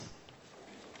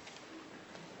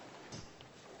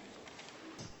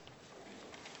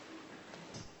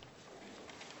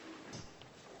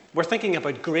We're thinking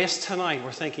about grace tonight.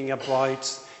 We're thinking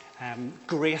about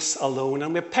grace alone.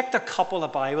 And we've picked a couple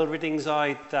of Bible readings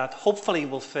out that hopefully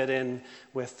will fit in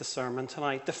with the sermon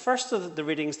tonight. The first of the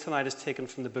readings tonight is taken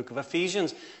from the book of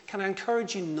Ephesians. Can I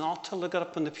encourage you not to look it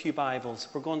up in the Pew Bibles?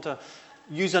 We're going to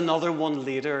use another one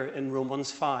later in Romans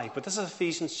 5. But this is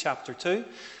Ephesians chapter 2.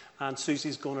 And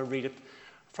Susie's going to read it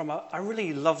from a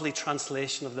really lovely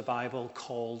translation of the Bible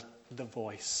called The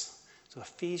Voice. So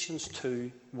Ephesians 2,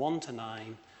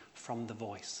 1-9 from The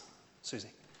Voice.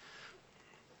 Susie.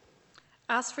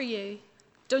 As for you,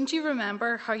 don't you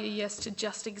remember how you used to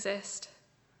just exist?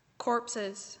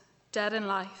 Corpses, dead in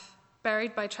life,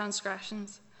 buried by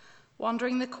transgressions,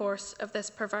 wandering the course of this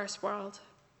perverse world.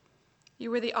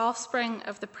 You were the offspring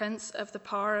of the prince of the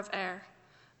power of air.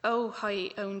 Oh, how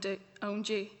he owned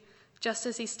you, just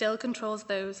as he still controls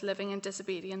those living in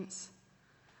disobedience.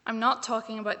 I'm not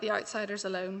talking about the outsiders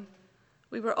alone.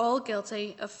 We were all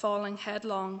guilty of falling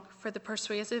headlong for the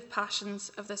persuasive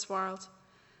passions of this world.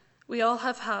 We all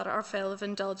have had our fill of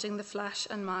indulging the flesh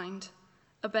and mind,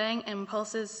 obeying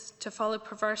impulses to follow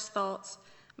perverse thoughts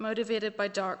motivated by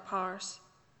dark powers.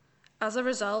 As a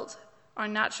result, our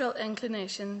natural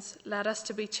inclinations led us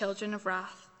to be children of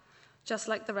wrath, just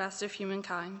like the rest of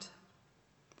humankind.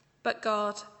 But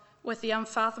God, with the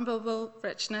unfathomable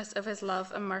richness of his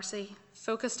love and mercy,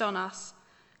 focused on us,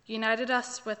 united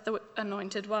us with the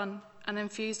Anointed One, and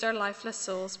infused our lifeless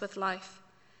souls with life,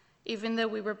 even though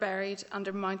we were buried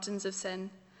under mountains of sin,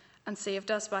 and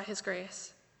saved us by his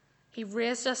grace. He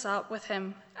raised us up with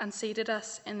him and seated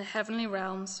us in the heavenly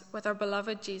realms with our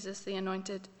beloved Jesus the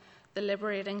Anointed, the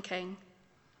liberating King.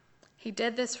 He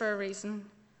did this for a reason,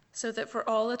 so that for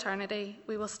all eternity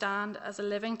we will stand as a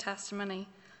living testimony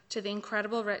to the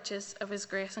incredible riches of his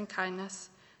grace and kindness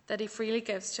that he freely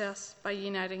gives to us by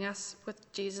uniting us with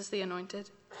Jesus the Anointed.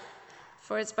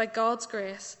 For it's by God's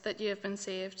grace that you have been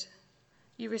saved.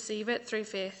 You receive it through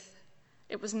faith.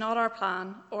 It was not our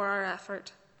plan or our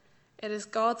effort. It is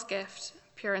God's gift,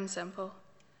 pure and simple.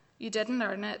 You didn't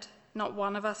earn it, not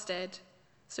one of us did.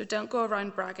 So don't go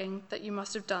around bragging that you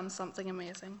must have done something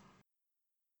amazing.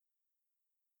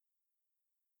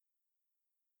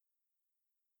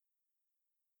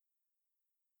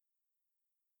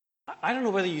 I don't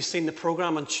know whether you've seen the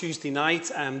programme on Tuesday night.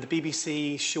 The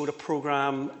BBC showed a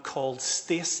programme called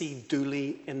Stacey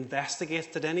Dooley Investigates.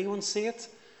 Did anyone see it?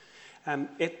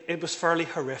 It was fairly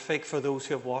horrific for those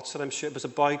who have watched it. I'm sure it was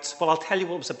about, well, I'll tell you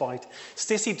what it was about.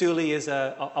 Stacey Dooley is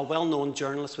a well-known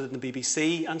journalist within the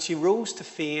BBC, and she rose to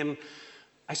fame,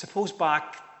 I suppose,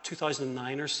 back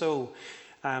 2009 or so,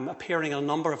 appearing in a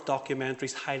number of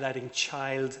documentaries highlighting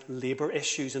child labour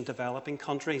issues in developing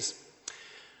countries.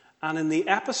 And in the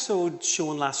episode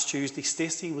shown last Tuesday,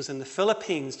 Stacey was in the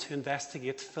Philippines to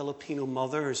investigate Filipino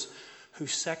mothers who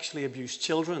sexually abuse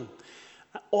children,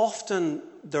 often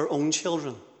their own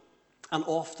children, and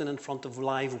often in front of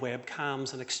live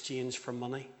webcams in exchange for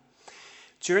money.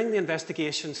 During the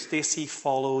investigation, Stacey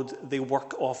followed the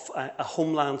work of a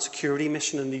Homeland Security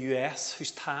mission in the US,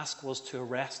 whose task was to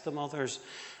arrest the mothers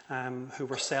who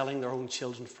were selling their own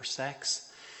children for sex.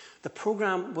 The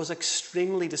programme was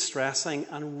extremely distressing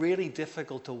and really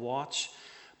difficult to watch,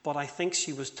 but I think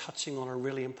she was touching on a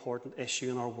really important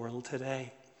issue in our world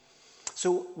today.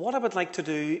 So what I would like to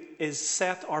do is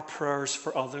set our prayers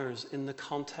for others in the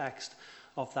context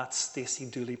of that Stacey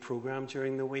Dooley programme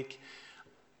during the week.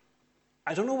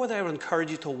 I don't know whether I would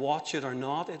encourage you to watch it or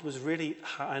not. It was really,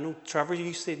 I know, Trevor,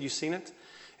 you said you've seen it.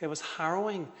 It was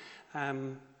harrowing.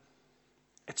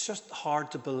 It's just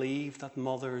hard to believe that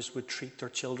mothers would treat their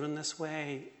children this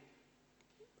way.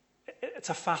 It's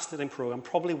a fascinating programme,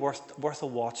 probably worth a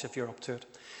watch if you're up to it.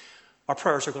 Our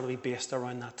prayers are going to be based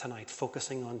around that tonight,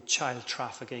 focusing on child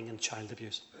trafficking and child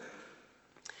abuse.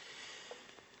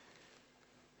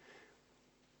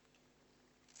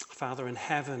 Father in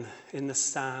heaven, in the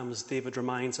Psalms, David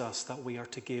reminds us that we are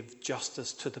to give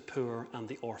justice to the poor and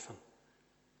the orphan,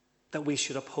 that we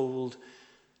should uphold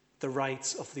the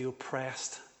rights of the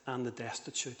oppressed and the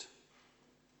destitute.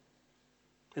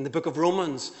 In the book of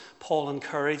Romans, Paul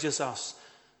encourages us,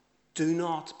 do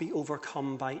not be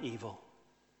overcome by evil,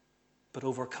 but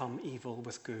overcome evil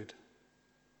with good.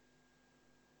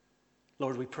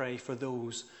 Lord, we pray for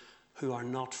those who are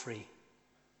not free,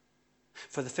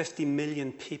 for the 50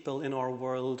 million people in our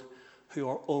world who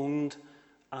are owned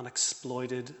and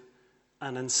exploited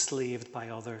and enslaved by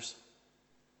others,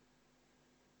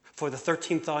 for the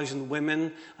 13,000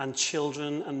 women and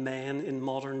children and men in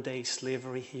modern-day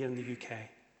slavery here in the UK,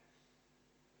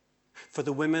 for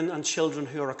the women and children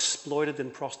who are exploited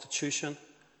in prostitution,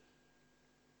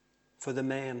 for the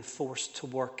men forced to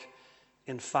work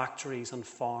in factories and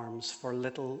farms for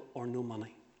little or no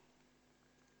money.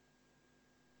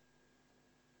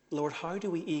 Lord, how do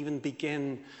we even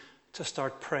begin to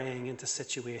start praying into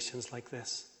situations like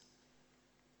this?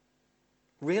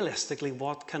 Realistically,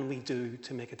 what can we do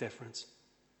to make a difference?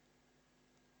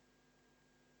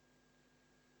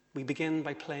 We begin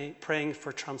by praying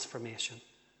for transformation.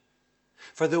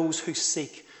 For those who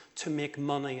seek to make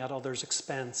money at others'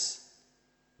 expense,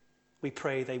 we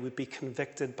pray they would be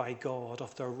convicted by God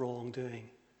of their wrongdoing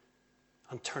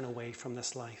and turn away from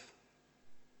this life.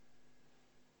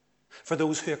 For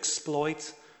those who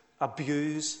exploit,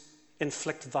 abuse,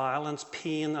 inflict violence,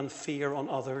 pain and fear on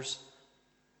others,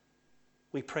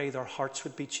 we pray their hearts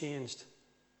would be changed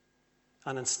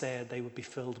and instead they would be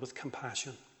filled with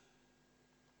compassion.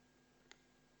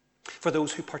 For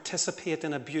those who participate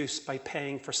in abuse by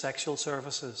paying for sexual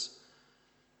services,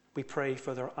 we pray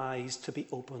for their eyes to be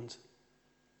opened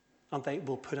and they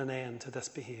will put an end to this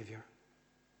behaviour.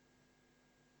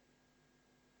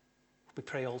 We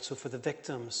pray also for the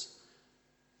victims,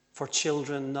 for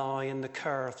children now in the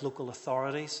care of local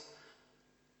authorities,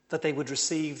 that they would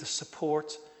receive the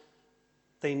support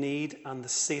they need and the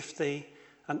safety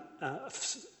and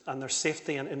their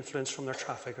safety and influence from their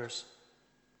traffickers.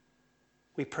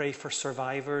 We pray for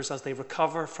survivors as they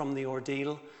recover from the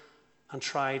ordeal and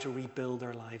try to rebuild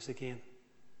their lives again.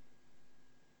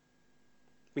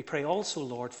 We pray also,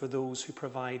 Lord, for those who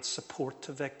provide support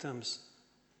to victims.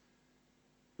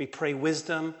 We pray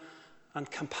wisdom and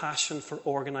compassion for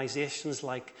organisations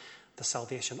like the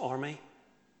Salvation Army,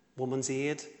 Women's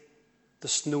Aid, the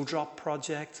Snowdrop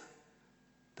Project,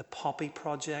 the Poppy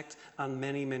Project, and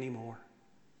many, many more.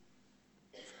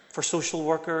 For social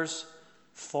workers,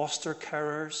 foster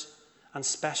carers, and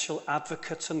special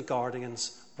advocates and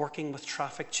guardians working with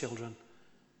trafficked children.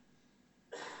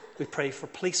 We pray for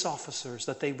police officers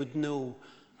that they would know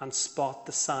and spot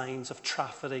the signs of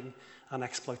trafficking and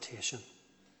exploitation.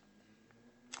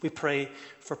 We pray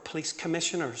for police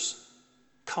commissioners,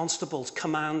 constables,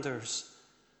 commanders,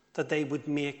 that they would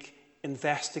make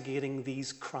investigating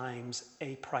these crimes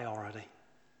a priority.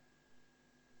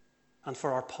 And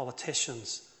for our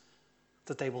politicians,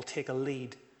 that they will take a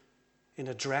lead in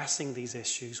addressing these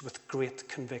issues with great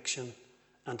conviction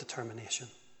and determination.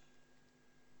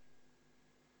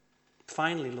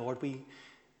 Finally, Lord, we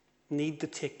need to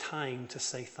take time to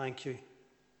say thank you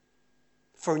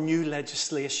for new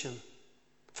legislation,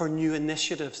 for new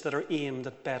initiatives that are aimed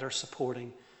at better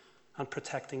supporting and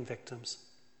protecting victims.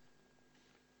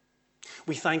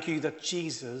 We thank you that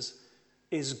Jesus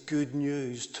is good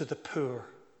news to the poor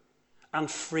and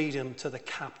freedom to the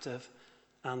captive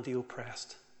and the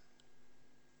oppressed.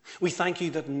 We thank you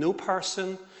that no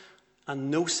person and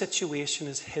no situation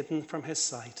is hidden from his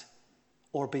sight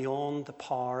or beyond the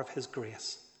power of his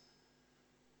grace.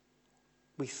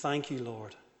 We thank you,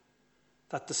 Lord,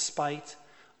 that despite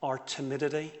our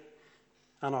timidity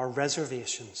and our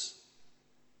reservations,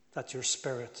 that your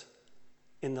Spirit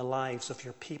in the lives of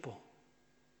your people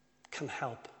can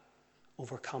help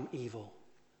overcome evil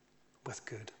with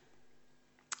good.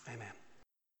 Amen.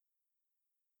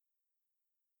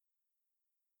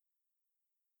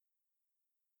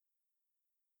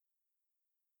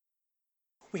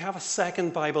 We have a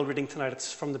second Bible reading tonight.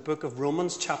 It's from the book of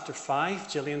Romans, chapter 5.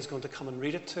 Gillian's going to come and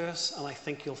read it to us, and I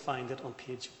think you'll find it on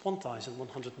page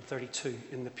 1132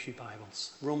 in the Pew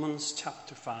Bibles. Romans,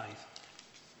 chapter 5,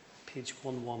 page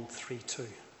 1132.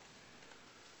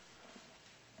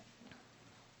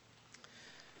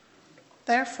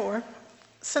 Therefore,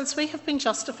 since we have been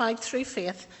justified through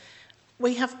faith,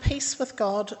 we have peace with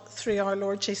God through our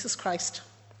Lord Jesus Christ,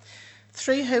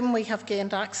 through whom we have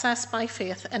gained access by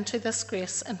faith into this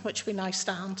grace in which we now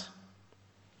stand.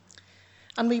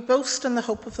 And we boast in the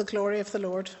hope of the glory of the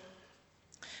Lord.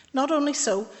 Not only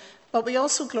so, but we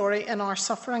also glory in our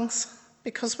sufferings,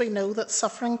 because we know that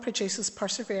suffering produces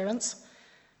perseverance,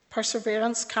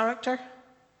 perseverance, character,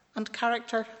 and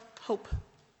character, hope.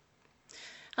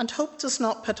 And hope does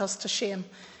not put us to shame,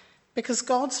 because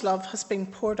God's love has been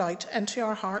poured out into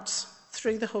our hearts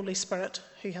through the Holy Spirit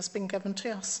who has been given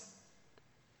to us.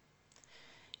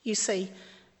 You see,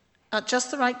 at just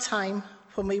the right time,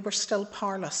 when we were still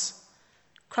powerless,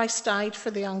 Christ died for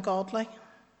the ungodly.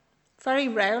 Very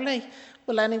rarely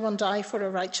will anyone die for a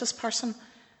righteous person,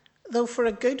 though for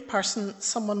a good person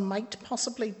someone might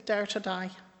possibly dare to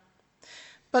die.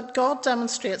 But God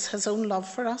demonstrates his own love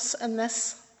for us in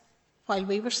this: while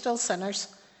we were still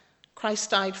sinners, Christ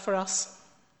died for us.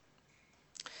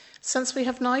 Since we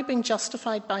have now been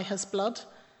justified by his blood,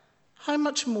 how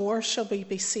much more shall we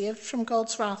be saved from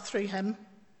God's wrath through him?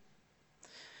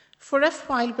 For if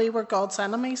while we were God's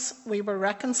enemies, we were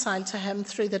reconciled to him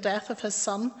through the death of his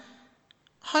Son,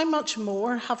 how much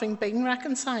more, having been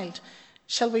reconciled,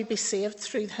 shall we be saved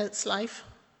through his life?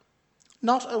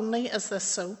 Not only is this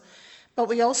so, but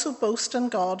we also boast in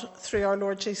God through our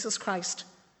Lord Jesus Christ,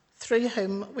 through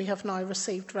whom we have now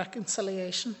received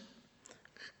reconciliation.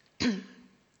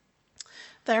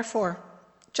 Therefore,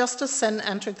 just as sin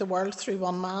entered the world through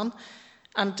one man,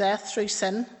 and death through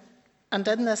sin, and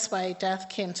in this way death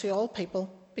came to all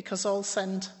people, because all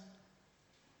sinned.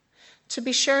 To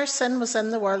be sure, sin was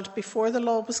in the world before the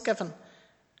law was given,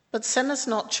 but sin is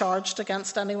not charged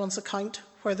against anyone's account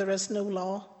where there is no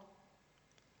law.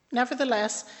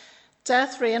 Nevertheless,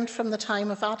 death reigned from the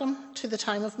time of Adam to the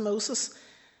time of Moses,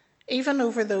 even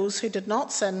over those who did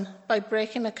not sin by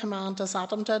breaking a command as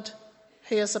Adam did,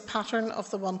 who is a pattern of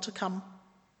the one to come.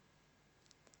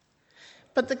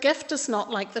 But the gift is not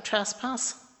like the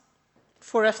trespass.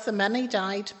 For if the many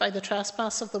died by the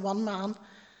trespass of the one man,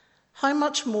 how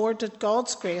much more did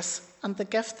God's grace and the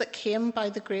gift that came by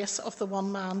the grace of the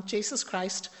one man, Jesus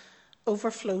Christ,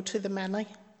 overflow to the many?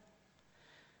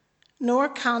 Nor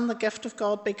can the gift of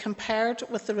God be compared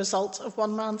with the result of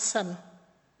one man's sin.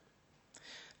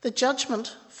 The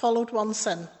judgment followed one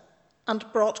sin and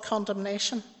brought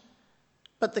condemnation,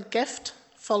 but the gift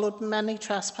followed many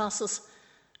trespasses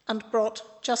and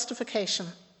brought justification.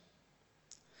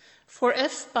 For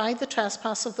if by the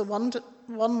trespass of the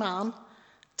one man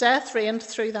death reigned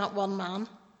through that one man,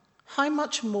 how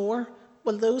much more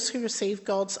will those who receive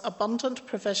God's abundant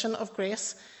provision of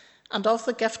grace and of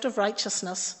the gift of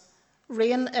righteousness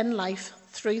reign in life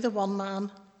through the one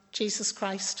man, Jesus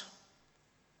Christ?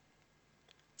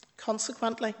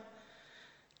 Consequently,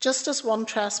 just as one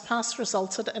trespass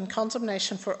resulted in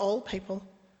condemnation for all people,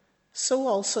 so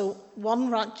also one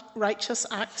righteous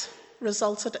act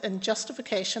resulted in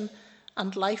justification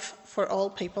and life for all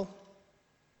people.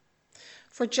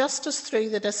 For just as through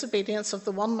the disobedience of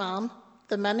the one man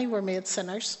the many were made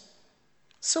sinners,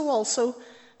 so also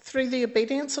through the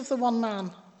obedience of the one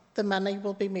man the many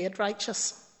will be made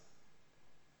righteous.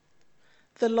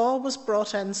 The law was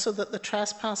brought in so that the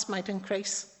trespass might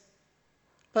increase.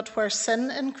 But where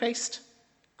sin increased,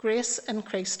 grace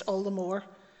increased all the more,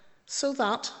 so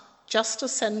that, just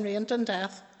as sin reigned in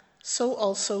death, so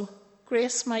also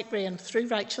grace might reign through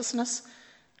righteousness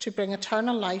to bring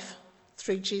eternal life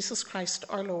through Jesus Christ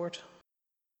our Lord.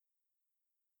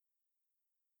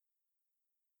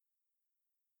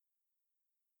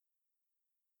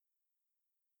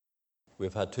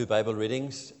 We've had two Bible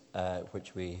readings,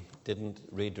 which we didn't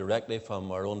read directly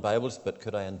from our own Bibles, but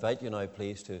could I invite you now,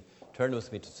 please, to turn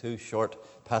with me to two short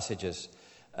passages.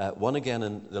 One again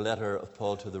in the letter of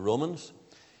Paul to the Romans,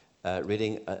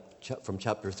 reading from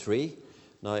chapter 3.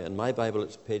 Now, in my Bible,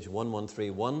 it's page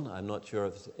 1131. I'm not sure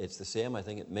if it's the same. I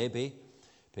think it may be.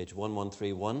 Page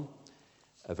 1131.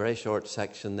 A very short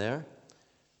section there.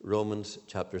 Romans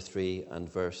chapter 3 and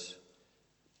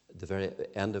the very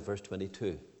end of verse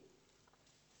 22.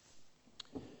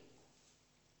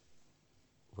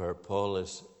 Where Paul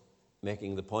is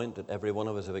making the point that every one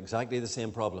of us have exactly the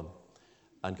same problem,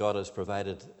 and God has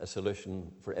provided a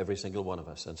solution for every single one of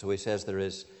us. And so he says there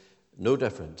is no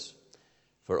difference,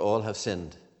 for all have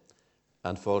sinned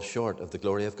and fall short of the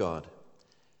glory of God,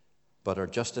 but are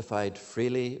justified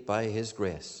freely by his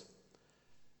grace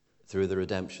through the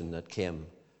redemption that came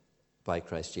by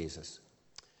Christ Jesus.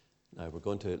 Now we're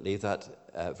going to leave that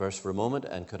verse for a moment,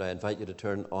 and could I invite you to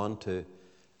turn on to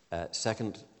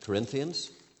 2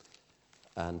 Corinthians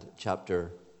and chapter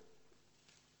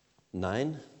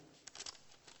 9,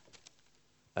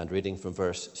 and reading from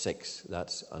verse 6.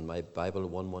 That's on my Bible,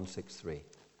 1163.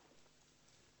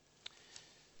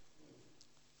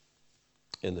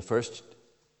 In the first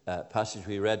passage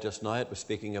we read just now, it was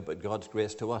speaking about God's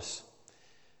grace to us.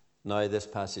 Now this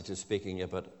passage is speaking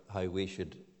about how we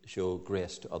should show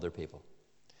grace to other people.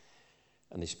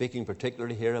 And he's speaking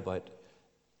particularly here about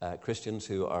Christians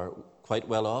who are quite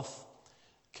well off,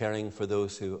 caring for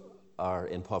those who are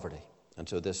in poverty. And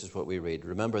so this is what we read.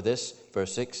 Remember this,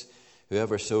 verse 6,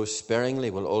 whoever sows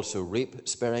sparingly will also reap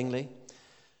sparingly.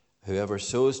 Whoever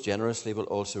sows generously will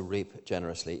also reap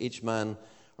generously. Each man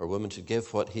or woman should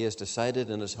give what he has decided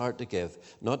in his heart to give,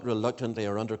 not reluctantly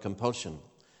or under compulsion,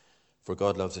 for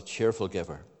God loves a cheerful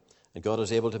giver. And God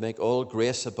is able to make all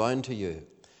grace abound to you,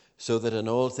 so that in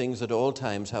all things at all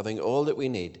times, having all that we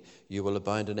need, you will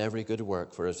abound in every good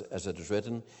work. For as it is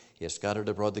written, he has scattered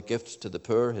abroad the gifts to the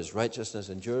poor, his righteousness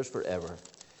endures forever.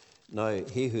 Now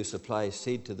he who supplies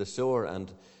seed to the sower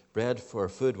and bread for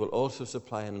food will also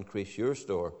supply and increase your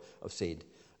store of seed,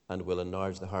 and will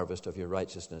enlarge the harvest of your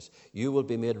righteousness. You will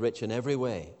be made rich in every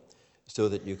way, so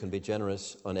that you can be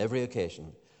generous on every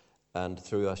occasion, and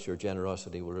through us your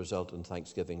generosity will result in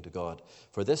thanksgiving to God.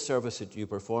 For this service that you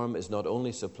perform is not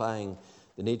only supplying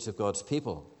the needs of God's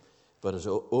people, but is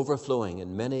overflowing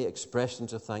in many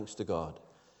expressions of thanks to God.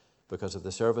 Because of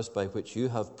the service by which you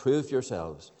have proved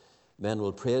yourselves, men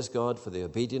will praise God for the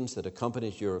obedience that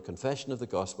accompanies your confession of the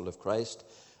gospel of Christ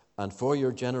and for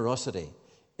your generosity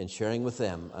in sharing with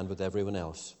them and with everyone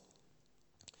else.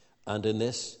 And in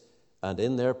this and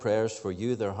in their prayers for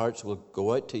you, their hearts will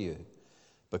go out to you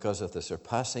because of the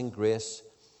surpassing grace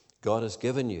God has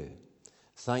given you.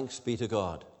 Thanks be to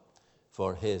God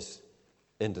for his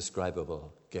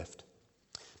indescribable gift.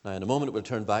 Now, in a moment, we'll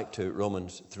turn back to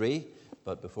Romans 3.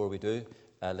 But before we do,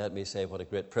 let me say what a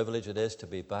great privilege it is to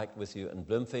be back with you in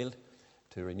Bloomfield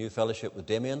to renew fellowship with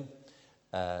Damien.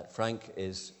 Frank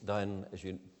is down, as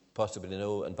you possibly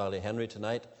know, in Ballyhenry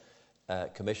tonight,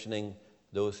 commissioning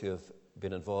those who have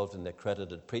been involved in the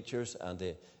accredited preachers and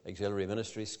the auxiliary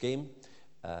ministry scheme.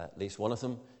 At least one of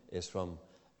them is from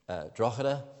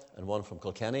Drogheda and one from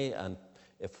Kilkenny. And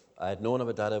if I had known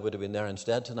about that, I would have been there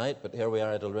instead tonight. But here we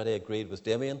are. I'd already agreed with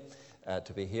Damien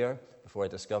to be here before I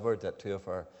discovered that two of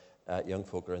our young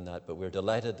folk are in that. But we're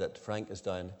delighted that Frank is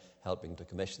down helping to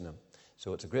commission them.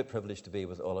 So it's a great privilege to be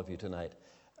with all of you tonight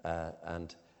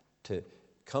and to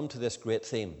come to this great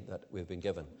theme that we've been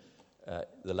given.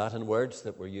 The Latin words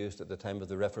that were used at the time of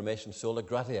the Reformation, sola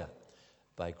gratia,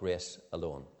 by grace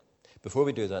alone. Before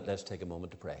we do that, let's take a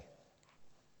moment to pray.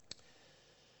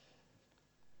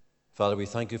 Father, we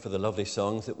thank you for the lovely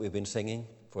songs that we've been singing,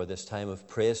 for this time of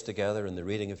praise together in the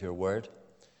reading of your word.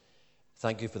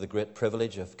 Thank you for the great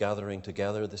privilege of gathering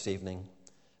together this evening.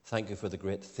 Thank you for the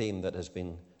great theme that has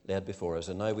been laid before us.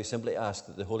 And now we simply ask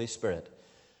that the Holy Spirit,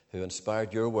 who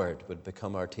inspired your word, would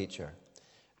become our teacher.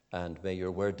 And may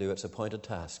your word do its appointed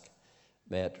task.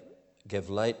 May it give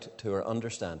light to our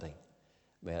understanding.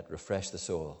 May it refresh the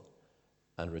soul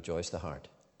and rejoice the heart.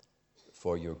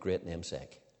 For your great name's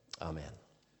sake. Amen.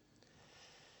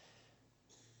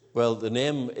 Well, the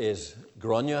name is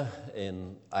Gráinne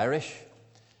in Irish.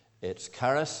 It's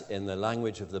charis in the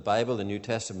language of the Bible, the New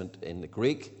Testament in the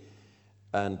Greek.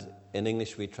 And in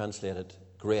English we translate it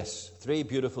grace. Three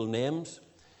beautiful names,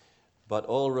 but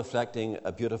all reflecting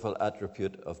a beautiful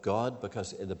attribute of God,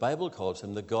 because the Bible calls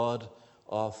him the God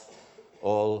of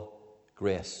all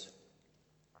grace.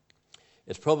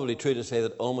 It's probably true to say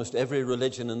that almost every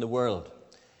religion in the world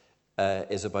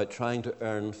is about trying to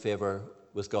earn favor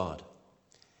with God.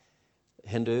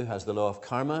 Hindu has the law of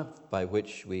karma, by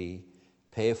which we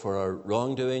pay for our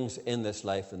wrongdoings in this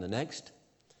life and the next.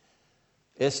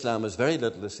 Islam has very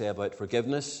little to say about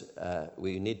forgiveness.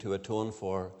 We need to atone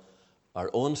for our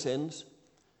own sins.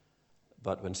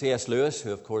 But when C.S. Lewis,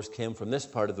 who of course came from this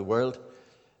part of the world,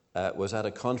 was at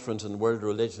a conference on world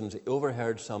religions, he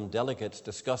overheard some delegates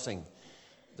discussing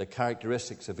the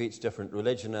characteristics of each different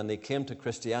religion, and they came to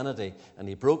Christianity, and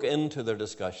he broke into their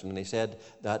discussion, and he said,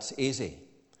 "That's easy.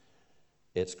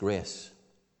 It's grace."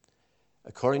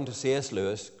 According to C.S.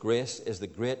 Lewis, grace is the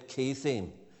great key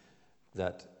theme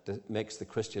that makes the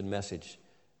Christian message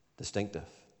distinctive.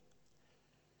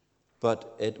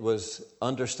 But it was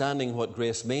understanding what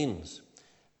grace means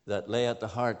that lay at the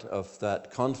heart of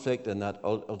that conflict and that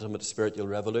ultimate spiritual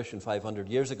revolution 500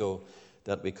 years ago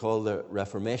that we call the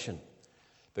Reformation.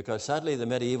 Because sadly the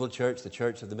medieval church, the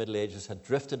church of the Middle Ages, had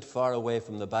drifted far away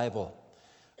from the Bible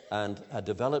and had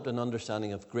developed an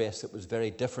understanding of grace that was very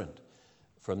different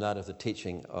from that of the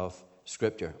teaching of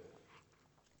Scripture.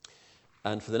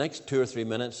 And for the next 2 or 3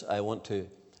 minutes, I want to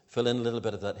fill in a little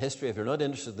bit of that history. If you're not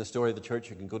interested in the story of the church,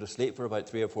 you can go to sleep for about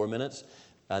 3 or 4 minutes,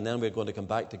 and then we're going to come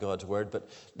back to God's Word. But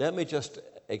let me just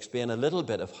explain a little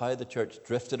bit of how the church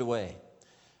drifted away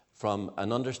from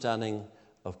an understanding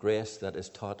of grace that is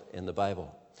taught in the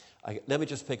Bible. Let me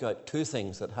just pick out 2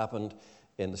 things that happened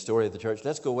in the story of the church.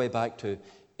 Let's go way back to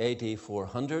AD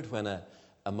 400, when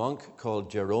a monk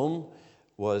called Jerome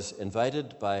was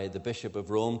invited by the Bishop of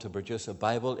Rome to produce a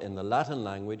Bible in the Latin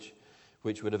language,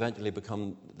 which would eventually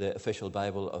become the official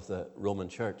Bible of the Roman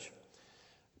Church.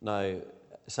 Now,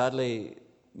 sadly,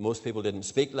 most people didn't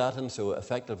speak Latin, so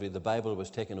effectively the Bible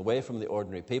was taken away from the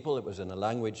ordinary people. It was in a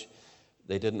language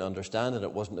they didn't understand, and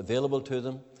it wasn't available to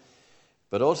them.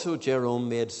 But also Jerome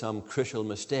made some crucial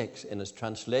mistakes in his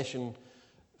translation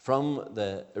from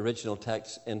the original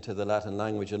text into the Latin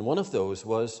language. And one of those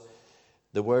was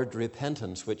the word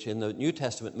repentance, which in the New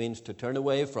Testament means to turn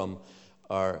away from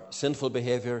our sinful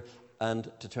behavior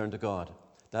and to turn to God.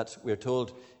 We're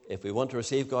told, if we want to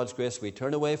receive God's grace, we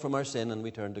turn away from our sin and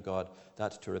we turn to God.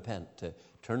 That's to repent, to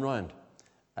turn round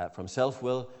from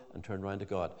self-will and turn round to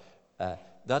God.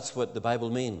 That's what the Bible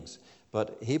means.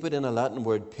 But he put in a Latin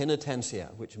word,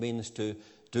 penitentia, which means to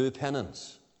do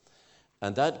penance.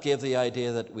 And that gave the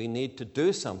idea that we need to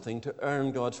do something to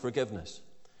earn God's forgiveness.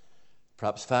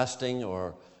 Perhaps fasting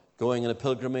or going on a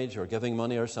pilgrimage or giving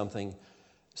money or something.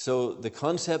 So the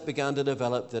concept began to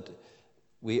develop that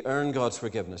we earn God's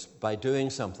forgiveness by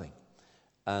doing something.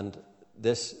 And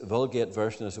this Vulgate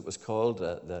version, as it was called,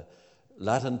 the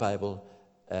Latin Bible,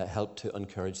 helped to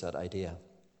encourage that idea.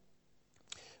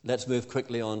 Let's move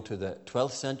quickly on to the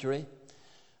 12th century.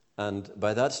 And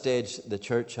by that stage, the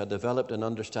church had developed an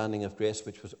understanding of grace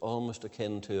which was almost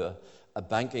akin to a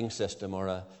banking system or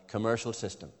a commercial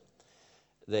system.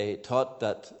 They taught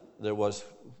that there was,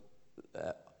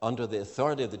 under the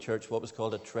authority of the church, what was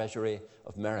called a treasury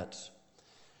of merits.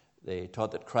 They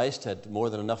taught that Christ had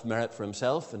more than enough merit for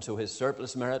himself, and so his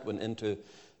surplus merit went into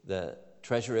the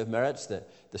treasury of merits.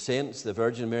 The saints, the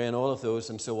Virgin Mary, and all of those,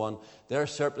 and so on, their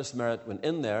surplus merit went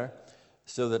in there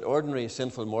so that ordinary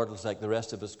sinful mortals like the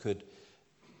rest of us could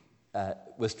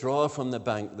withdraw from the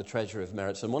bank the treasury of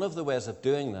merits. And one of the ways of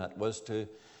doing that was to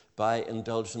buy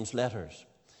indulgence letters.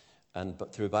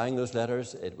 But through buying those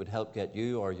letters, it would help get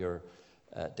you or your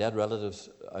dead relatives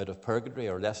out of purgatory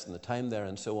or lessen the time there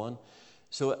and so on.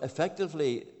 So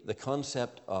effectively, the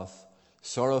concept of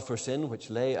sorrow for sin, which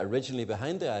lay originally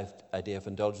behind the idea of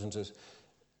indulgences,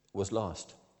 was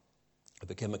lost. It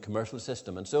became a commercial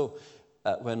system. And so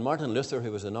when Martin Luther,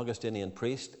 who was an Augustinian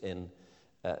priest in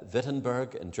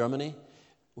Wittenberg in Germany,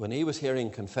 when he was hearing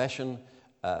confession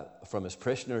from his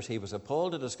parishioners, he was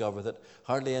appalled to discover that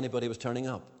hardly anybody was turning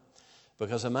up.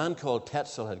 Because a man called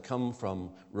Tetzel had come from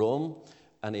Rome,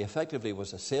 and he effectively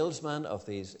was a salesman of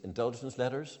these indulgence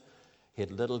letters. He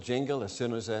had a little jingle: as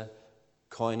soon as a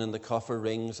coin in the coffer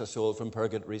rings, a soul from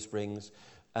purgatory springs.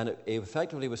 And he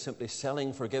effectively was simply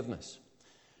selling forgiveness.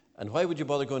 And why would you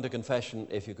bother going to confession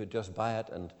if you could just buy it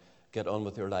and get on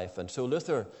with your life? And so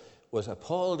Luther was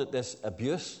appalled at this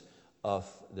abuse of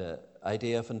the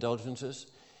idea of indulgences.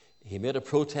 He made a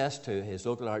protest to his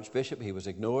local archbishop. He was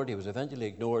ignored. He was eventually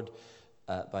ignored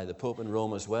by the Pope in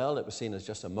Rome as well. It was seen as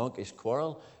just a monkish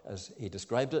quarrel, as he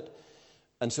described it.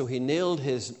 And so he nailed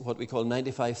his, what we call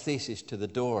 95 Theses, to the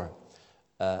door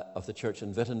of the church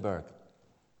in Wittenberg,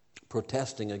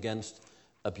 protesting against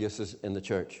abuses in the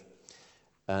church.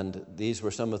 And these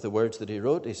were some of the words that he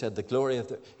wrote. He said the glory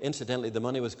of incidentally, the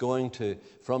money was going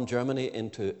from Germany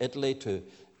into Italy to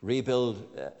rebuild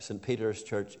St. Peter's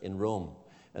Church in Rome.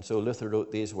 And so Luther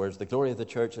wrote these words: the glory of the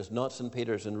church is not St.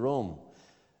 Peter's in Rome,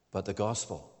 but the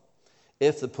gospel.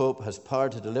 If the Pope has power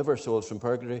to deliver souls from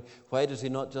purgatory, why does he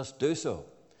not just do so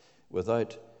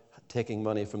without taking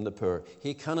money from the poor?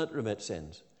 He cannot remit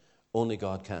sins. Only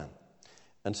God can.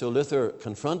 And so Luther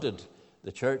confronted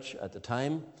the church at the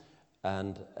time,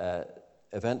 and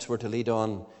events were to lead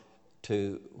on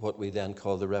to what we then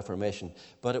call the Reformation.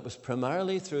 But it was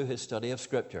primarily through his study of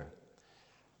Scripture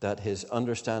that his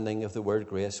understanding of the word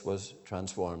grace was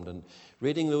transformed. And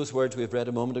reading those words we've read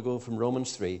a moment ago from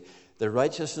Romans 3, the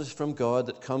righteousness from God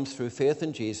that comes through faith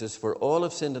in Jesus, for all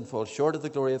have sinned and fall short of the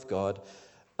glory of God,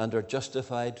 and are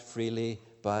justified freely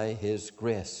by his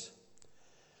grace.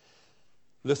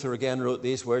 Luther again wrote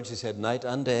these words. He said, night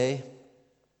and day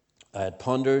I had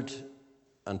pondered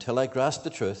until I grasped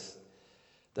the truth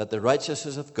that the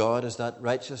righteousness of God is that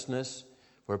righteousness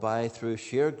whereby through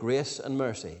sheer grace and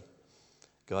mercy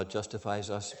God justifies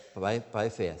us by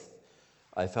faith.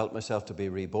 I felt myself to be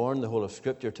reborn. The whole of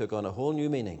Scripture took on a whole new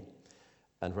meaning.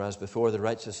 And whereas before the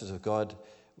righteousness of God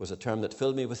was a term that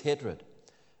filled me with hatred,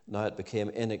 now it became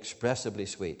inexpressibly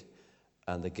sweet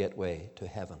and the gateway to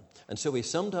heaven. And so he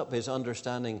summed up his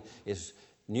understanding, his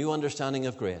new understanding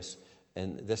of grace,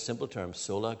 in this simple term: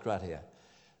 sola gratia,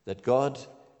 that God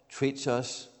treats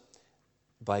us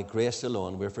by grace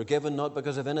alone. We're forgiven not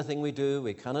because of anything we do.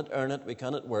 We cannot earn it. We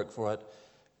cannot work for it.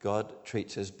 God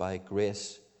treats us by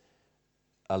grace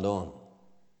alone.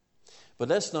 But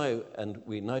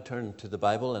we now turn to the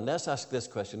Bible, and let's ask this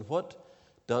question: what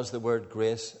does the word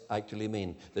grace actually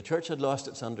mean? The church had lost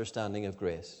its understanding of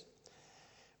grace.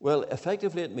 Well,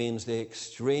 effectively it means the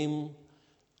extreme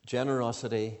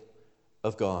generosity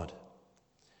of God.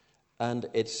 And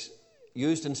it's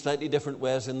used in slightly different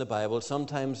ways in the Bible.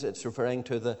 Sometimes it's referring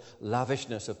to the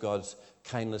lavishness of God's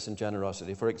kindness and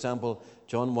generosity. For example,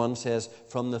 John 1 says,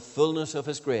 from the fullness of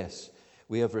his grace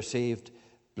we have received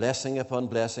blessing upon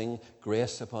blessing,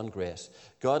 grace upon grace.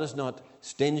 God is not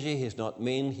stingy, he's not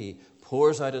mean, he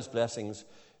pours out his blessings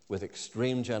with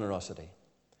extreme generosity.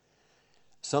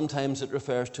 Sometimes it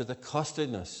refers to the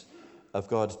costliness of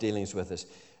God's dealings with us.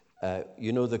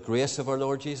 The grace of our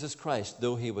Lord Jesus Christ,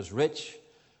 though he was rich,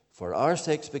 for our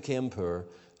sakes became poor,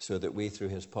 so that we through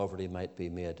his poverty might be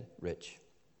made rich.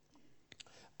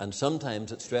 And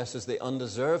sometimes it stresses the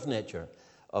undeserved nature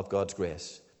of God's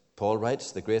grace. Paul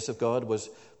writes, the grace of God was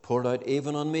poured out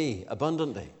even on me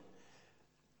abundantly,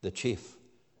 the chief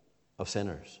of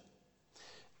sinners.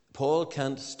 Paul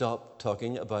can't stop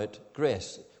talking about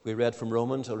grace. We read from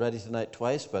Romans already tonight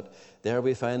twice, but there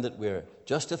we find that we're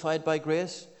justified by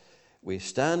grace. We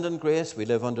stand in grace. We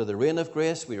live under the reign of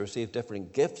grace. We receive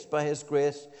different gifts by his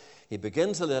grace. He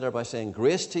begins the letter by saying,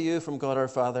 "Grace to you from God our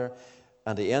Father,"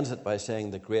 and he ends it by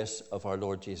saying, "The grace of our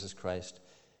Lord Jesus Christ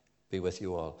be with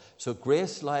you all." So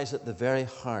grace lies at the very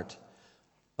heart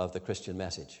of the Christian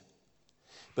message.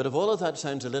 But if all of that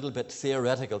sounds a little bit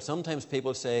theoretical, sometimes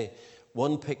people say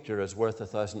one picture is worth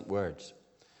 1,000 words.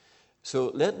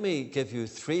 So let me give you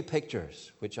 3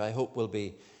 pictures, which I hope will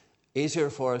be easier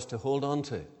for us to hold on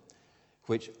to,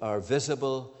 which are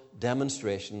visible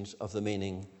demonstrations of the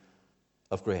meaning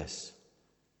of grace.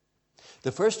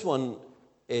 The first one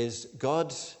is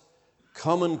God's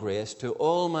common grace to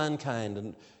all mankind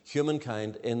and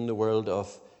humankind in the world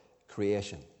of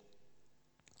creation.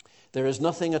 There is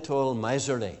nothing at all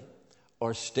miserly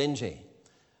or stingy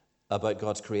about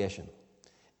God's creation.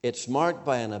 It's marked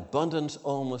by an abundance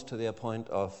almost to the point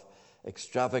of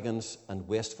extravagance and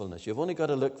wastefulness. You've only got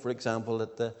to look, for example,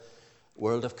 at the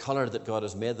world of colour that God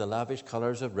has made, the lavish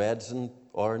colours of reds and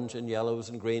orange and yellows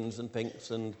and greens and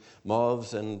pinks and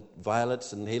mauves and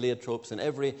violets and heliotropes and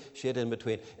every shade in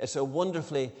between. It's a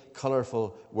wonderfully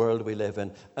colourful world we live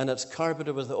in, and it's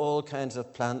carpeted with all kinds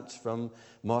of plants, from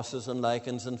mosses and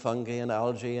lichens and fungi and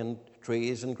algae and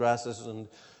trees and grasses and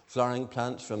flowering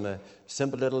plants, from a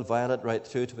simple little violet right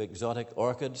through to exotic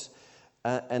orchids.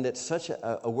 And it's such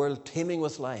a world teeming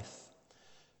with life,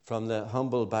 from the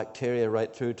humble bacteria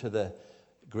right through to the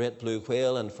great blue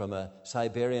whale, and from a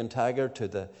Siberian tiger to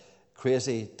the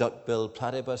crazy duck-billed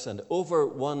platypus, and over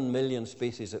 1 million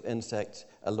species of insects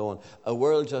alone. A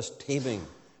world just teeming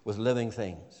with living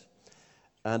things,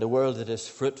 and a world that is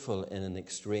fruitful in an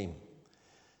extreme,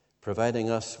 providing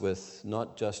us with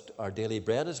not just our daily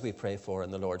bread as we pray for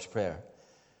in the Lord's Prayer,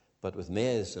 but with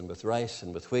maize and with rice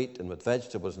and with wheat and with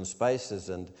vegetables and spices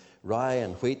and rye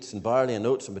and wheats and barley and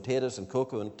oats and potatoes and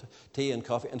cocoa and tea and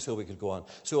coffee, and so we could go on.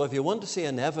 So if you want to see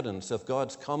an evidence of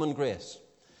God's common grace,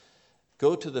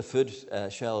 go to the food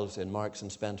shelves in Marks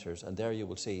and Spencer's, and there you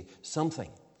will see something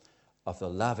of the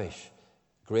lavish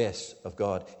grace of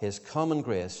God, his common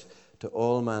grace to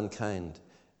all mankind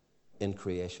in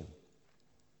creation.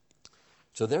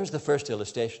 So there's the first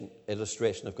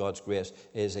illustration of God's grace,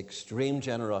 his extreme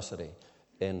generosity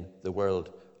in the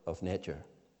world of nature.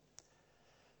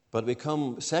 But we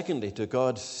come, secondly, to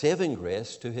God's saving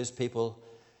grace to his people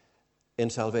in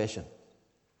salvation.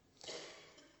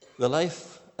 The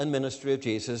life and ministry of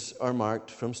Jesus are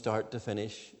marked from start to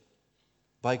finish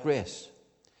by grace.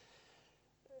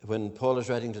 When Paul is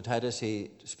writing to Titus,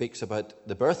 he speaks about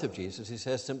the birth of Jesus. He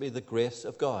says simply, the grace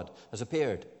of God has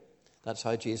appeared. That's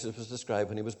how Jesus was described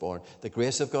when he was born. The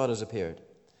grace of God has appeared.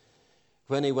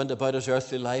 When he went about his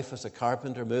earthly life as a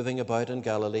carpenter moving about in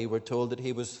Galilee, we're told that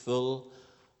he was full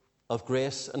of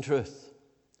grace and truth.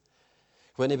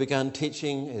 When he began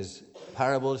teaching his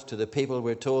parables to the people,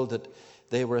 we're told that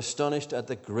they were astonished at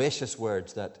the gracious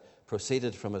words that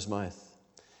proceeded from his mouth.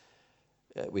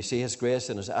 We see his grace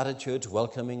in his attitudes,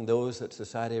 welcoming those that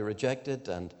society rejected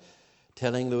and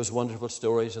telling those wonderful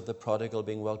stories of the prodigal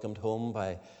being welcomed home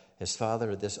by his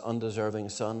father, this undeserving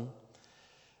son.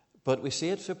 But we see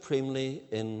it supremely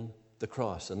in the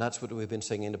cross, and that's what we've been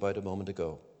singing about a moment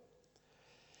ago.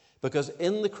 Because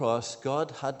in the cross,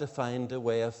 God had to find a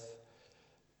way of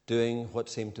doing what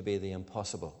seemed to be the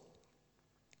impossible.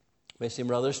 It may seem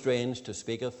rather strange to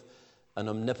speak of an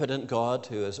omnipotent God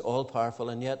who is all-powerful,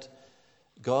 and yet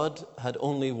God had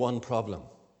only one problem.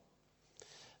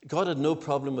 God had no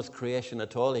problem with creation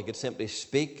at all. He could simply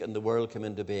speak and the world came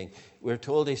into being. We're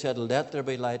told he said, "Let there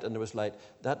be light," and there was light.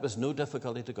 That was no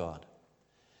difficulty to God.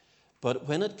 But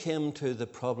when it came to the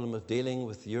problem of dealing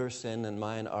with your sin and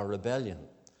mine, our rebellion,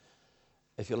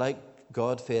 if you like,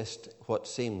 God faced what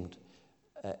seemed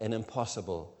an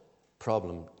impossible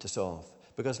problem to solve.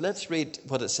 Because let's read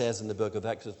what it says in the book of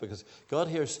Exodus, because God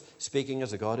here is speaking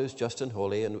as a God who's just and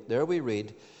holy, and there we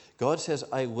read, God says,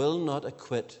 "I will not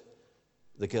acquit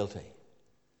the guilty."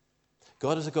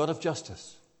 God is a God of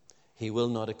justice. He will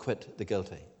not acquit the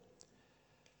guilty.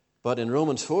 But in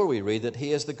Romans 4 we read that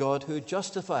he is the God who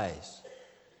justifies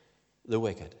the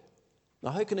wicked.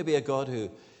 Now how can he be a God who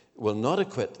will not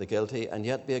acquit the guilty and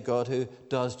yet be a God who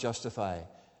does justify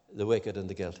the wicked and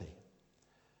the guilty?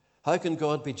 How can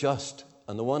God be just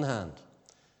on the one hand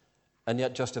and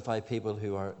yet justify people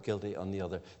who are guilty on the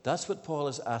other? That's what Paul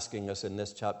is asking us in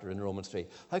this chapter in Romans 3.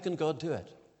 How can God do it?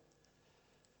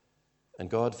 And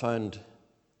God found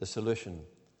the solution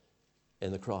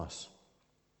in the cross,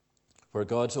 where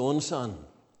God's own Son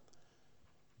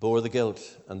bore the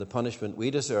guilt and the punishment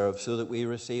we deserve so that we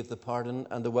receive the pardon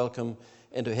and the welcome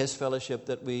into his fellowship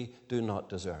that we do not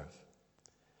deserve.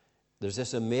 There's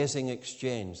this amazing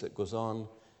exchange that goes on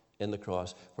in the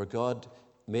cross where God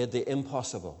made the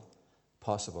impossible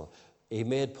possible. He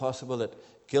made possible that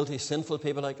guilty, sinful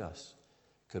people like us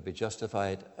could be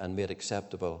justified and made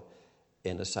acceptable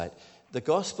in his sight. The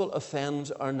gospel offends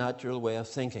our natural way of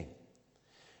thinking.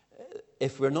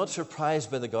 If we're not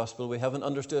surprised by the gospel, we haven't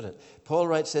understood it. Paul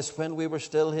writes this, when we were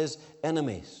still his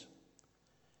enemies,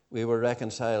 we were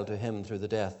reconciled to him through the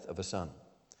death of a son.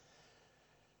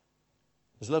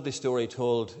 There's a lovely story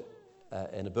told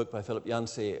in a book by Philip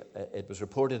Yancey. It was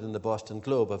reported in the Boston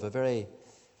Globe of a very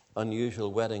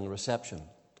unusual wedding reception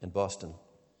in Boston.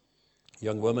 A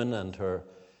young woman and her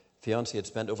fiancé had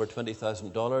spent over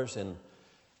 $20,000 in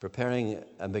preparing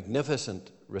a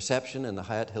magnificent reception in the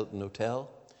Hyatt Hilton Hotel.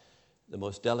 The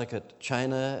most delicate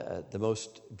china, the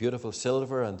most beautiful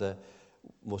silver, and the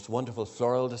most wonderful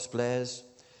floral displays,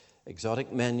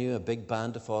 exotic menu, a big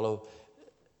band to follow.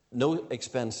 No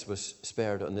expense was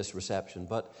spared on this reception,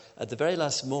 but at the very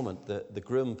last moment, the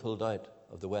groom pulled out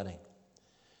of the wedding.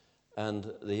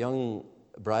 And the young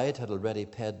bride had already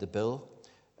paid the bill,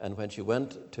 and when she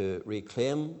went to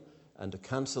reclaim and to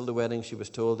cancel the wedding, she was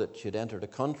told that she'd entered a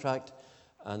contract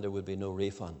and there would be no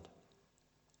refund.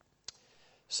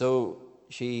 So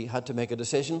she had to make a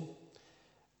decision.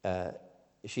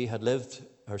 She had lived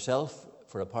herself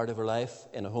for a part of her life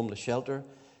in a homeless shelter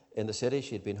in the city.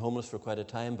 She had been homeless for quite a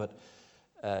time, but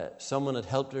someone had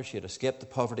helped her. She had escaped the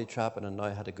poverty trap and now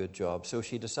had a good job. So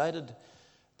she decided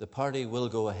the party will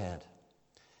go ahead.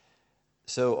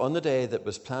 So on the day that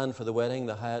was planned for the wedding,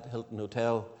 the Hyatt Hilton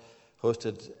Hotel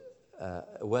hosted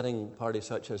a wedding party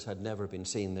such as had never been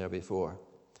seen there before.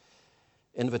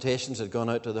 Invitations had gone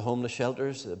out to the homeless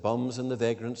shelters, the bums and the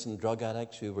vagrants and drug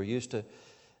addicts who were used to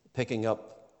picking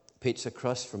up pizza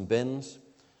crusts from bins,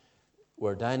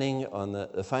 were dining on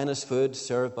the finest food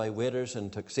served by waiters in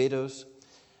tuxedos,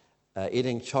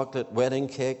 eating chocolate wedding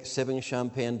cake, sipping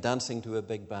champagne, dancing to a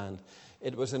big band.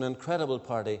 It was an incredible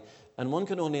party, and one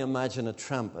can only imagine a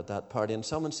tramp at that party and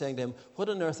someone saying to him, "What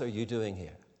on earth are you doing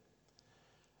here?"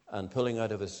 And pulling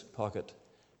out of his pocket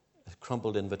a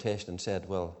crumpled invitation and said,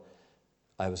 "Well,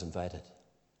 I was invited."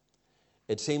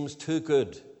 It seems too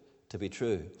good to be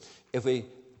true. If we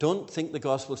don't think the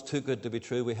gospel's too good to be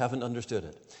true, we haven't understood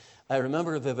it. I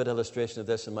remember a vivid illustration of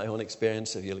this in my own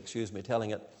experience, if you'll excuse me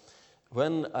telling it.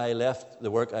 When I left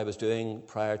the work I was doing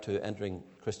prior to entering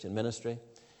Christian ministry,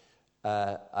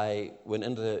 I went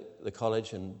into the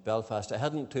college in Belfast. I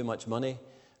hadn't too much money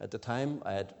at the time.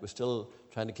 I was still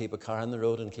trying to keep a car on the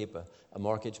road and keep a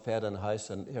mortgage paid on a house,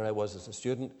 and here I was as a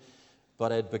student.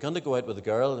 But I'd begun to go out with a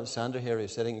girl, Sandra here,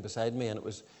 who's sitting beside me, and it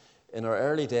was in our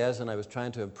early days, and I was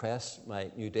trying to impress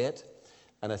my new date.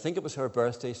 And I think it was her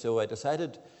birthday, so I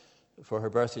decided for her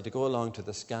birthday to go along to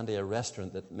the Scandia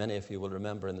restaurant that many of you will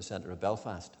remember in the centre of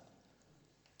Belfast.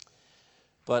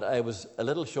 But I was a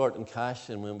little short in cash,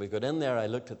 and when we got in there, I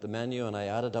looked at the menu and I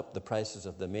added up the prices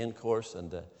of the main course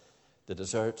and the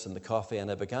desserts and the coffee,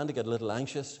 and I began to get a little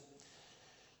anxious.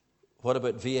 What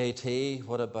about VAT?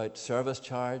 What about service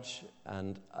charge?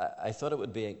 And I thought it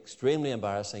would be extremely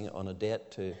embarrassing on a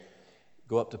date to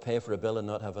go up to pay for a bill and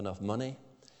not have enough money.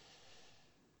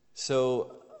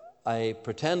 So I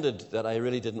pretended that I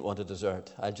really didn't want a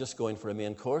dessert. I'd just go in for a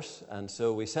main course. And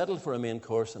so we settled for a main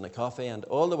course and a coffee. And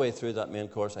all the way through that main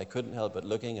course, I couldn't help but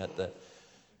looking at the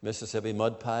Mississippi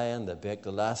mud pie and the baked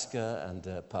Alaska and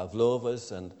the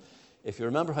pavlovas. And if you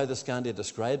remember how the Scandia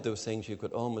described those things, you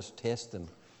could almost taste them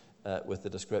with the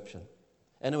description.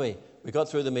 Anyway, we got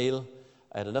through the meal.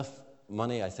 I had enough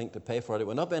money, I think, to pay for it. It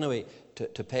went up anyway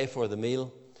to pay for the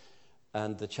meal.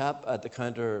 And the chap at the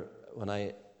counter, when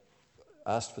I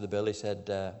asked for the bill, he said,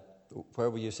 "Where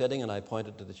were you sitting?" And I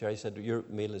pointed to the chair. He said, "Your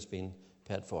meal has been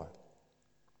paid for."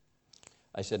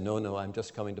 I said, No, I'm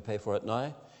just coming to pay for it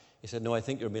now." He said, "No, I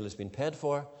think your meal has been paid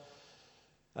for."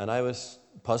 And I was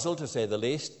puzzled, to say the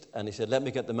least. And he said, "Let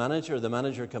me get the manager." The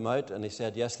manager came out and he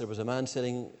said, "Yes, there was a man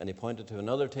sitting," and he pointed to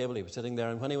another table. He was sitting there,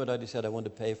 and when he went out, he said, "I want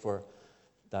to pay for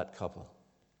that couple."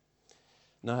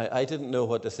 Now, I didn't know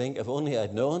what to think. If only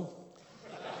I'd known,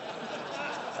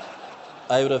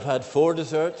 I would have had 4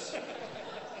 desserts.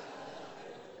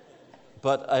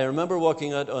 But I remember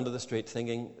walking out onto the street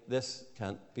thinking, this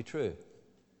can't be true.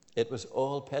 It was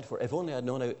all paid for. If only I'd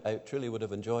known, I truly would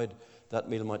have enjoyed that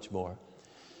meal much more.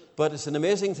 But it's an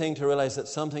amazing thing to realize that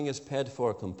something is paid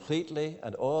for completely,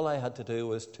 and all I had to do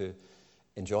was to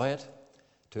enjoy it,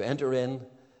 to enter in,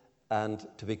 and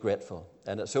to be grateful.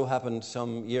 And it so happened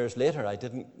some years later, I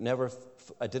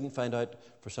didn't find out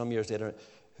for some years later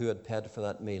who had paid for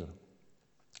that meal.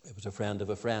 It was a friend of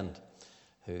a friend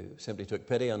who simply took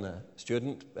pity on a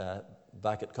student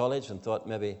back at college and thought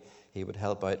maybe he would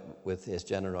help out with his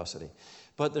generosity.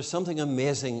 But there's something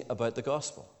amazing about the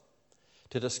gospel,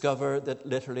 to discover that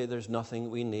literally there's nothing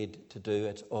we need to do.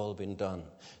 It's all been done.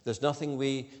 There's nothing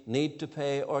we need to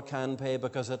pay or can pay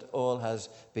because it all has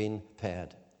been paid.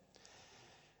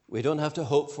 We don't have to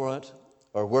hope for it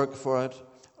or work for it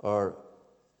or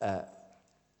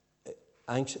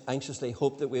anxiously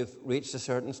hope that we've reached a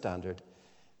certain standard.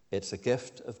 It's a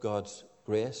gift of God's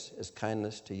grace, His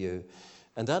kindness to you.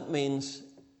 And that means,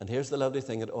 and here's the lovely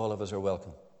thing, that all of us are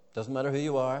welcome. Doesn't matter who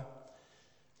you are,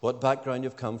 what background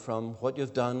you've come from, what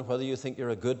you've done, whether you think you're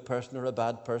a good person or a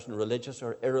bad person, religious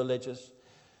or irreligious,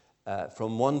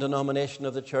 from one denomination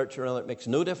of the church or another, it makes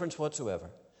no difference whatsoever.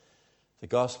 The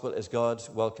gospel is God's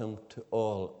welcome to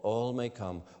all. All may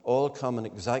come. All come on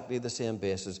exactly the same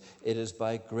basis. It is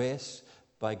by grace,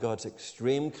 by God's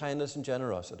extreme kindness and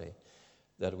generosity,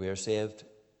 that we are saved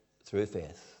through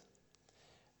faith.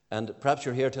 And perhaps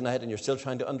you're here tonight and you're still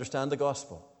trying to understand the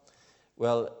gospel.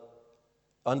 Well,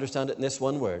 understand it in this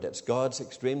one word. It's God's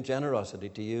extreme generosity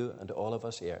to you and to all of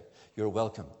us here. You're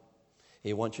welcome.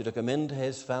 He wants you to come into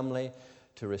His family,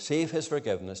 to receive His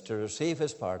forgiveness, to receive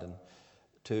His pardon,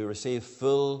 to receive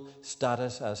full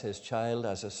status as His child,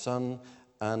 as a son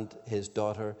and His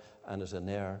daughter, and as an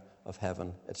heir of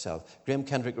heaven itself. Graham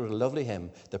Kendrick wrote a lovely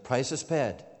hymn, "The price is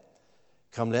paid.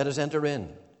 Come, let us enter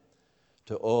in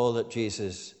to all that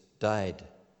Jesus died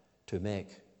to make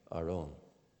our own."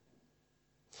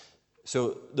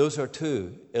 So those are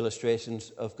two illustrations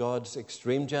of God's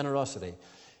extreme generosity,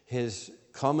 His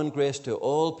common grace to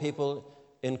all people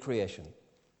in creation,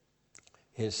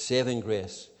 His saving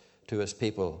grace to His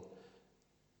people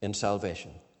in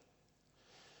salvation.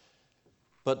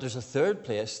 But there's a third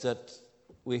place that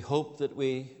we hope that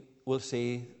we will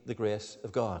see the grace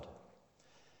of God.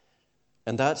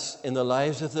 And that's in the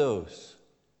lives of those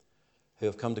who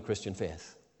have come to Christian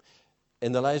faith.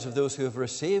 In the lives of those who have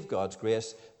received God's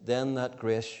grace, then that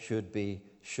grace should be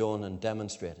shown and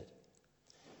demonstrated.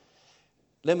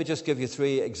 Let me just give you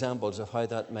 3 examples of how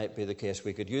that might be the case.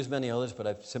 We could use many others, but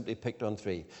I've simply picked on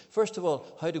 3. First of all,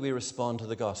 how do we respond to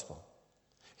the gospel?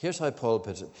 Here's how Paul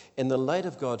puts it. In the light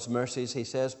of God's mercies, he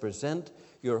says, present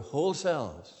your whole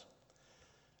selves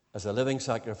as a living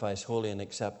sacrifice, holy and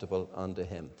acceptable unto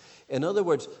Him. In other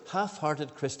words,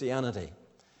 half-hearted Christianity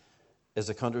is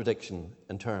a contradiction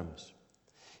in terms.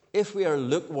 If we are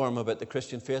lukewarm about the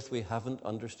Christian faith, we haven't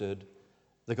understood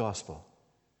the gospel.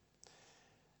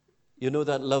 You know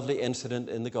that lovely incident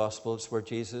in the Gospels where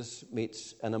Jesus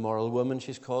meets an immoral woman,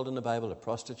 she's called in the Bible a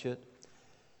prostitute.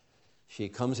 She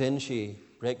comes in, she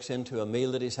breaks into a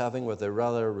meal that he's having with a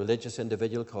rather religious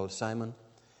individual called Simon.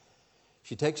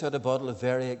 She takes out a bottle of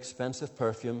very expensive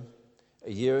perfume,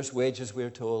 a year's wages, we're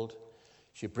told.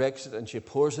 She breaks it and she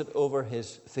pours it over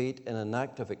his feet in an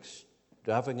act of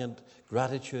extravagant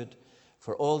gratitude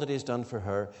for all that he's done for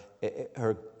her,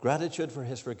 her gratitude for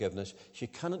his forgiveness. She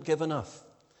cannot give enough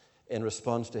in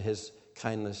response to his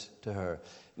kindness to her.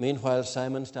 Meanwhile,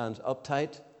 Simon stands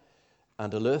uptight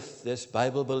and aloof, this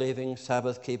Bible-believing,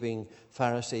 Sabbath-keeping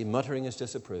Pharisee, muttering his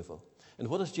disapproval. And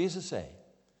what does Jesus say?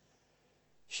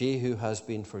 She who has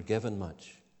been forgiven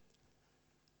much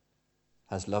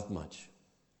has loved much.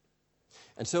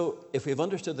 And so, if we've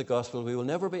understood the gospel, we will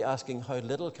never be asking, how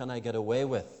little can I get away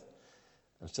with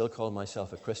and still call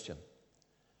myself a Christian?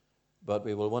 But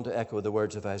we will want to echo the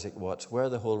words of Isaac Watts, were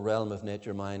the whole realm of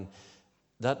nature mine,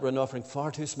 that were an offering far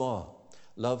too small.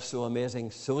 Love so amazing,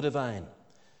 so divine,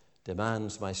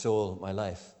 demands my soul, my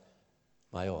life,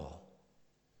 my all.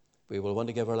 We will want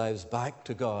to give our lives back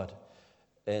to God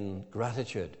in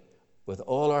gratitude with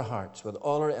all our hearts, with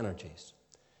all our energies,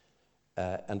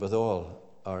 and with all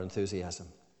our enthusiasm.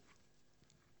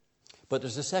 But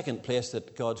there's a second place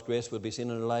that God's grace will be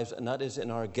seen in our lives, and that is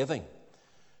in our giving,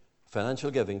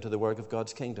 financial giving to the work of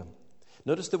God's kingdom.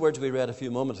 Notice the words we read a few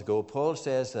moments ago. Paul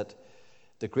says that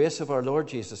the grace of our Lord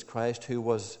Jesus Christ, who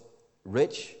was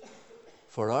rich,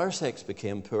 for our sakes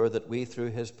became poor, that we through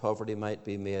his poverty might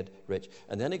be made rich.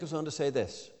 And then he goes on to say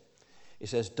this. He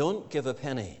says, don't give a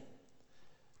penny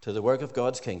to the work of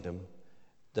God's kingdom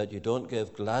that you don't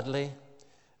give gladly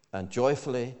and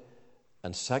joyfully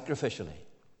and sacrificially,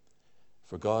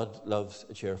 for God loves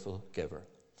a cheerful giver.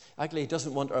 Actually, he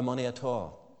doesn't want our money at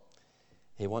all.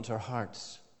 He wants our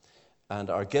hearts. And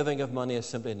our giving of money is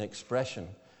simply an expression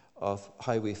of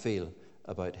how we feel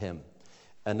about him.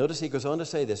 And notice he goes on to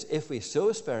say this, if we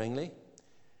sow sparingly,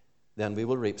 then we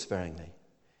will reap sparingly.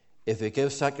 If we give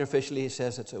sacrificially, he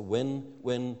says it's a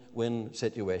win-win-win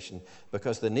situation,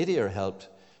 because the needy are helped,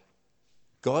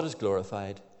 God is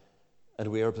glorified, and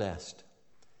we are blessed.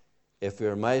 if we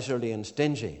are miserly and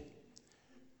stingy,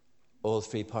 all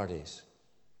three parties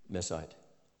miss out.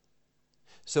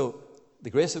 So the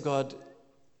grace of God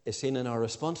is seen in our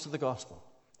response to the gospel,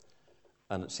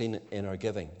 and it's seen in our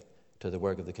giving to the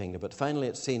work of the kingdom. But finally,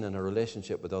 it's seen in our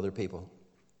relationship with other people.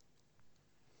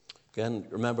 Again,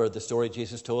 remember the story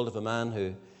Jesus told of a man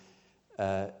who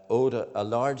owed a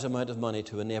large amount of money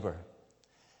to a neighbour,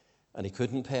 and he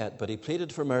couldn't pay it, but he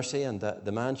pleaded for mercy, and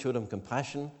the man showed him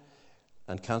compassion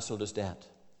and cancelled his debt.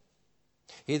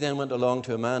 He then went along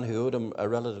to a man who owed him a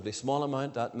relatively small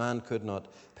amount. That man could not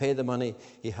pay the money.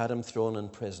 He had him thrown in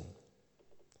prison.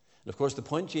 And of course, the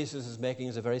point Jesus is making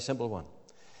is a very simple one.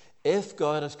 If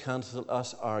God has cancelled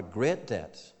us our great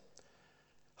debts,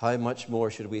 how much more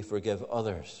should we forgive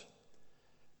others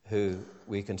who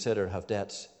we consider have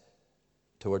debts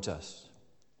towards us?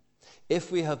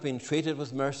 If we have been treated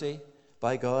with mercy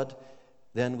by God,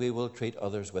 then we will treat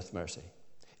others with mercy.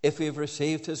 If we've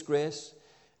received his grace,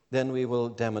 then we will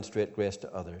demonstrate grace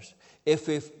to others. If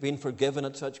we've been forgiven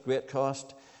at such great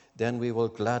cost, then we will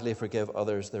gladly forgive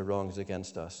others their wrongs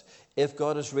against us. If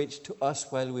God has reached to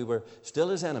us while we were still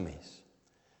his enemies,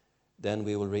 then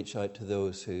we will reach out to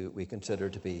those who we consider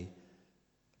to be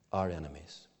our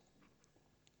enemies.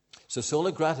 So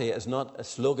sola gratia is not a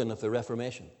slogan of the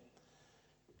Reformation.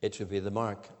 It should be the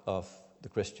mark of the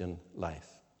Christian life.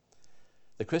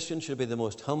 The Christian should be the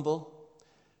most humble,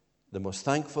 the most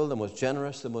thankful, the most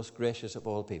generous, the most gracious of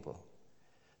all people,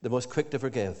 the most quick to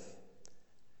forgive,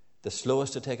 the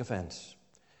slowest to take offense,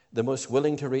 the most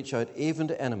willing to reach out even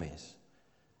to enemies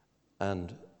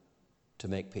and to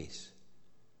make peace.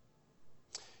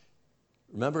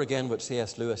 Remember again what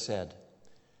C.S. Lewis said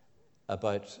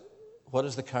about what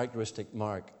is the characteristic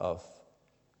mark of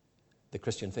the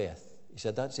Christian faith. He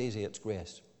said, that's easy, it's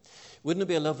grace. Wouldn't it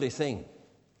be a lovely thing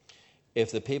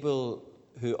if the people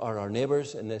who are our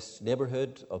neighbours in this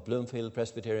neighbourhood of Bloomfield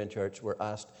Presbyterian Church were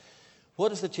asked,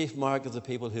 what is the chief mark of the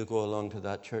people who go along to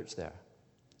that church there?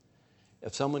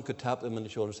 If someone could tap them on the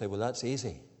shoulder and say, well, that's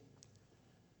easy.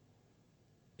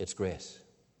 It's grace.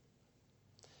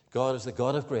 God is the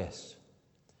God of grace,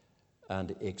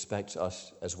 and he expects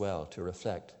us as well to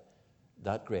reflect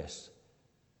that grace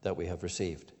that we have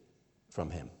received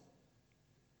from him.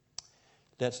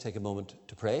 Let's take a moment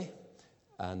to pray,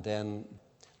 and then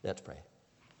let's pray.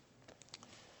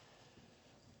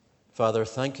 Father,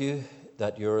 thank you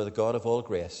that you're the God of all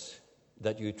grace,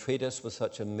 that you treat us with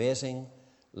such amazing,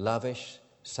 lavish,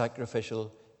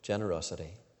 sacrificial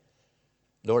generosity.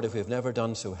 Lord, if we've never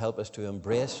done so, help us to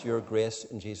embrace your grace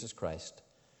in Jesus Christ.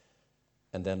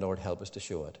 And then, Lord, help us to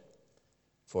show it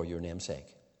for your name's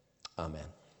sake. Amen.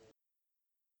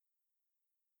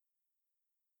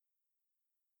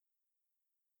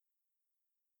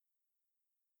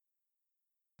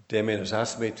 Damien has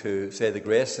asked me to say the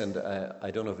grace, and I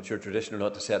don't know if it's your tradition or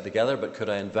not to say it together, but could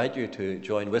I invite you to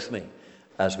join with me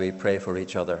as we pray for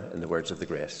each other in the words of the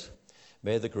grace.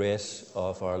 May the grace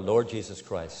of our Lord Jesus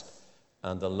Christ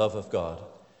and the love of God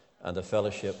and the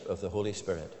fellowship of the Holy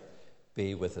Spirit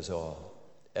be with us all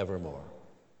evermore.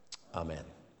 Amen.